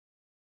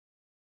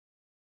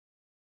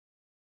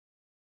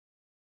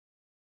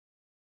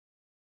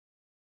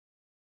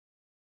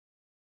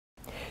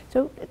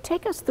So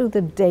take us through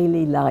the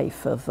daily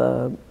life of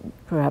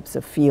perhaps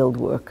a field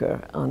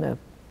worker on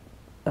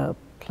a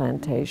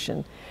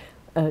plantation.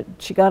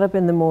 She got up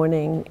in the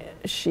morning,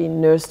 she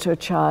nursed her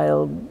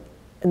child,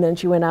 and then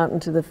she went out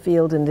into the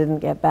field and didn't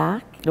get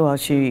back? Well,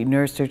 she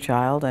nursed her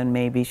child, and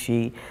maybe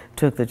she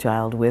took the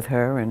child with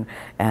her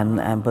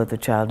and put the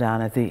child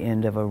down at the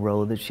end of a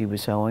row that she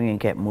was sowing and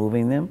kept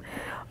moving them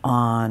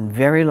on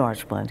very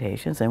large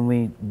plantations. And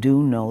we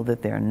do know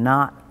that there are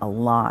not a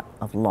lot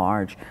of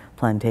large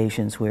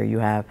plantations where you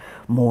have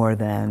more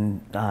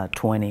than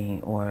 20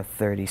 or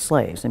 30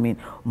 slaves. I mean,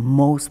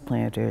 most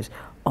planters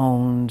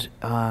owned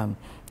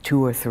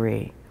 2 or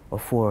 3 or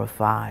 4 or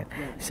 5.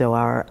 So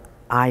our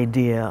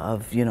idea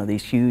of, you know,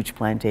 these huge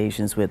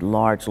plantations with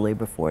large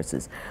labor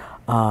forces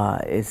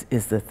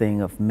is the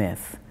thing of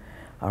myth,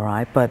 all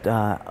right? But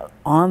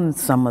on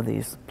some of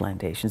these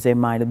plantations, there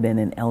might have been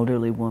an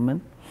elderly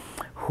woman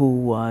who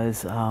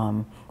was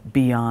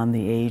beyond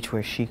the age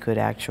where she could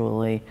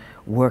actually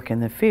work in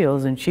the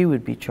fields, and she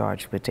would be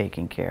charged with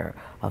taking care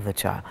of the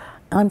child.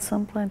 On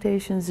some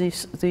plantations,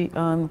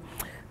 the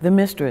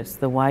mistress,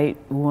 the white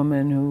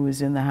woman who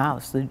was in the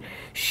house,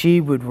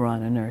 she would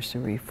run a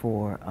nursery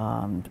for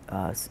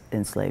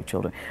enslaved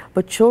children.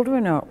 But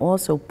children are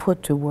also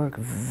put to work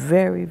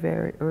very,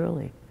 very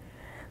early.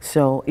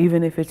 So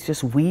even if it's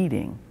just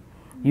weeding,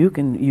 you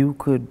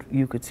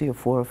could see a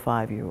 4 or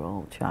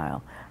 5-year-old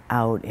child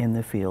out in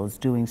the fields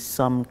doing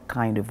some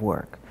kind of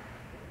work,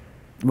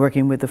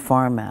 working with the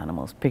farm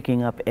animals,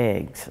 picking up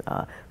eggs,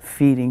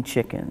 feeding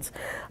chickens.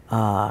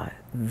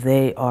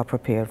 They are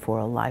prepared for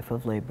a life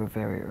of labor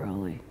very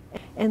early.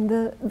 And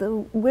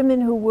the women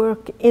who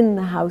work in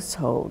the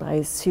household, I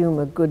assume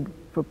a good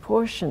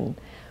proportion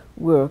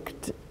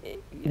worked,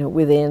 you know,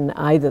 within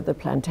either the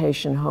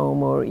plantation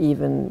home or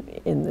even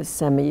in the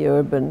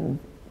semi-urban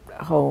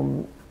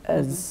home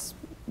as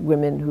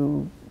women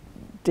who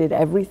did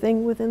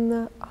everything within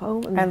the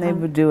home? And they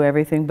would do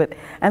everything,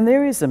 and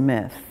there is a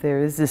myth.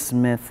 There is this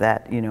myth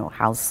that, you know,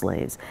 house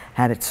slaves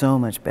had it so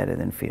much better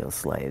than field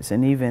slaves.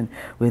 And even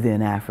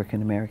within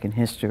African American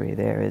history,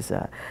 there is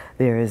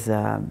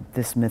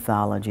this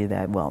mythology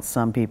that, well,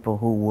 some people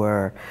who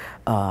were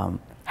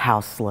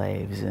house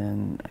slaves,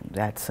 and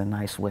that's a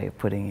nice way of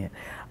putting it,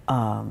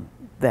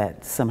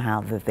 that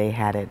somehow that they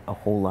had it a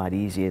whole lot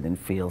easier than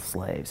field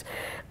slaves.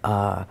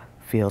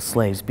 Field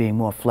slaves being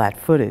more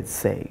flat-footed,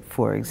 say,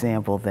 for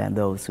example, than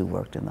those who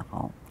worked in the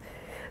home.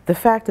 The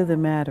fact of the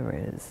matter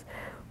is,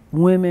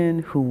 women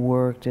who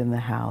worked in the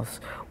house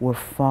were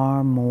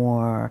far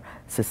more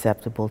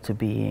susceptible to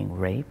being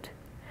raped.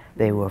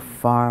 They were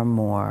far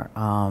more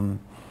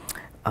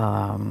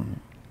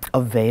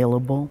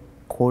available,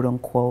 quote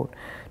unquote,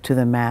 to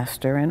the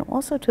master and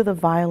also to the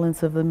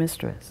violence of the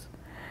mistress.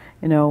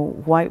 You know,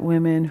 white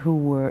women who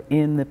were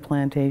in the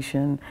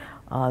plantation,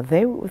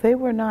 they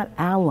were not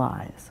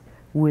allies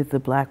with the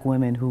black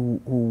women who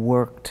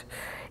worked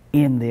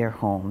in their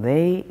home.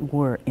 They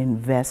were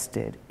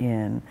invested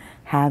in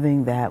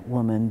having that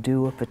woman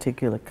do a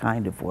particular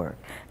kind of work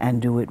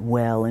and do it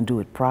well and do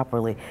it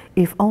properly,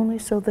 if only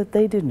so that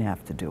they didn't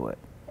have to do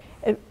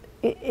it.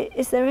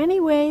 Is there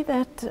any way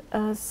that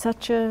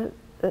such a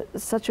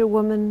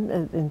woman,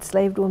 an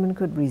enslaved woman,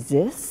 could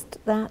resist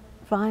that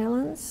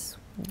violence?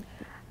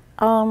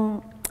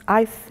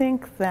 I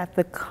think that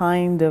the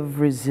kind of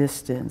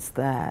resistance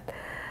that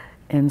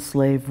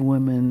enslaved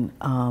women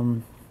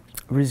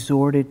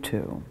resorted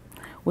to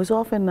was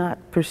often not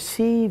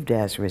perceived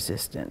as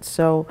resistance.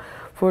 So,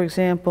 for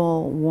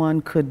example, one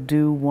could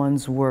do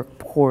one's work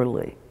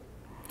poorly,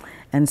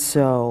 and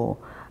so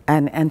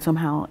and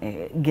somehow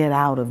get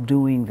out of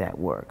doing that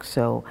work.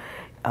 So,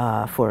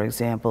 for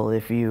example,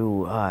 if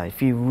you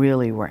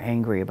really were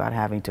angry about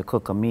having to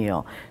cook a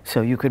meal,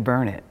 so you could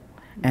burn it.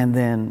 And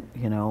then,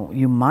 you know,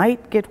 you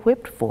might get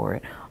whipped for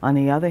it. On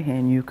the other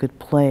hand, you could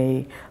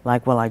play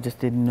like, well, I just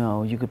didn't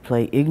know. You could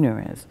play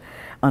ignorance.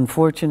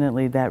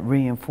 Unfortunately, that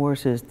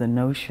reinforces the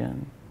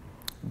notion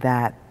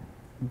that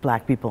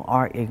black people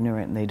are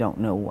ignorant and they don't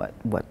know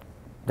what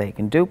they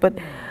can do. But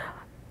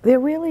there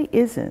really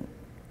isn't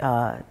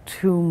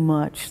too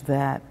much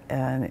that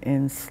an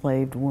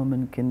enslaved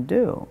woman can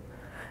do.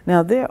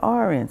 Now, there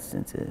are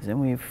instances, and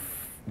we've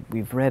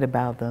read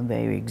about them.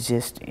 They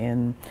exist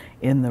in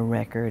the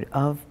record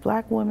of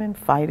black women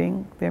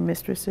fighting their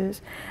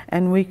mistresses.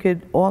 And we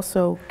could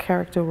also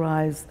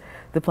characterize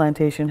the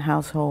plantation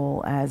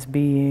household as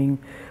being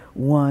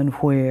one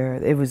where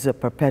it was a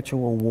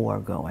perpetual war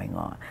going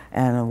on,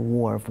 and a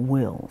war of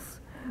wills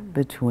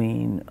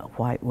between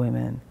white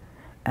women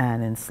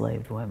and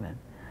enslaved women.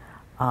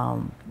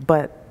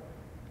 But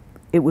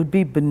it would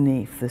be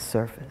beneath the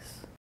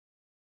surface.